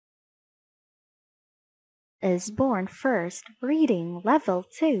is born first reading level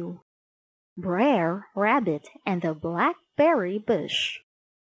 2. Brer Rabbit and the Blackberry Bush.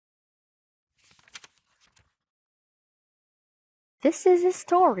 This is a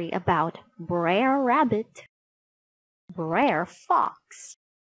story about Brer Rabbit, Brer Fox,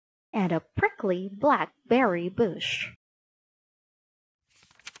 and a prickly blackberry bush.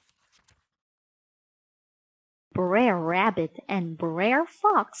 Brer Rabbit and Brer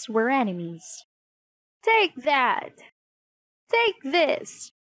Fox were enemies. "Take that! Take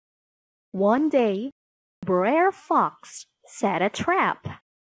this!" One day, Brer Fox set a trap.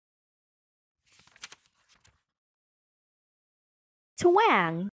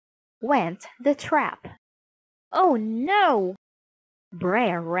 Twang went the trap. "Oh no!"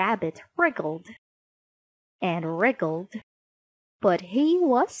 Brer Rabbit wriggled and wriggled, but he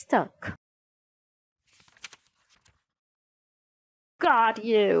was stuck. "Got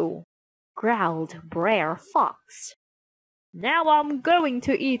you!" growled Brer Fox. "Now I'm going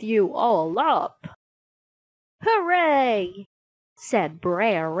to eat you all up." "Hooray!" said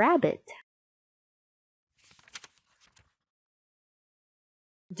Brer Rabbit.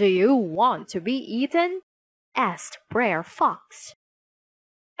 "Do you want to be eaten?" asked Brer Fox.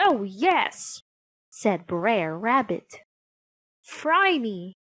 "Oh yes," said Brer Rabbit. "Fry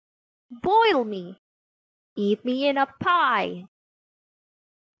me, boil me, eat me in a pie.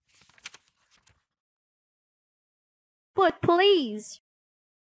 But please,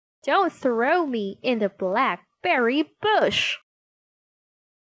 don't throw me in the blackberry bush."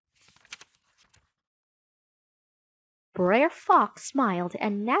 Brer Fox smiled a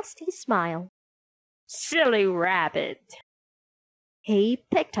nasty smile. "Silly rabbit." He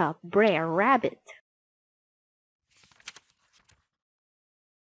picked up Brer Rabbit.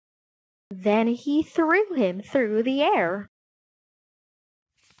 Then he threw him through the air.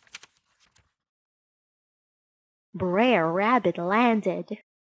 Brer Rabbit landed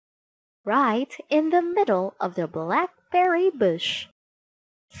right in the middle of the blackberry bush.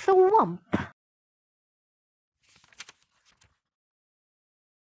 Thwump!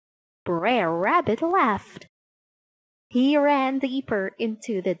 Brer Rabbit laughed. He ran deeper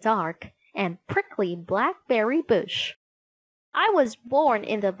into the dark and prickly blackberry bush. "I was born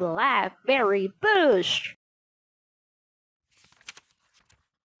in the blackberry bush."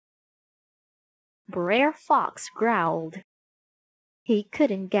 Brer Fox growled. He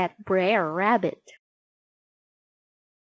couldn't get Brer Rabbit.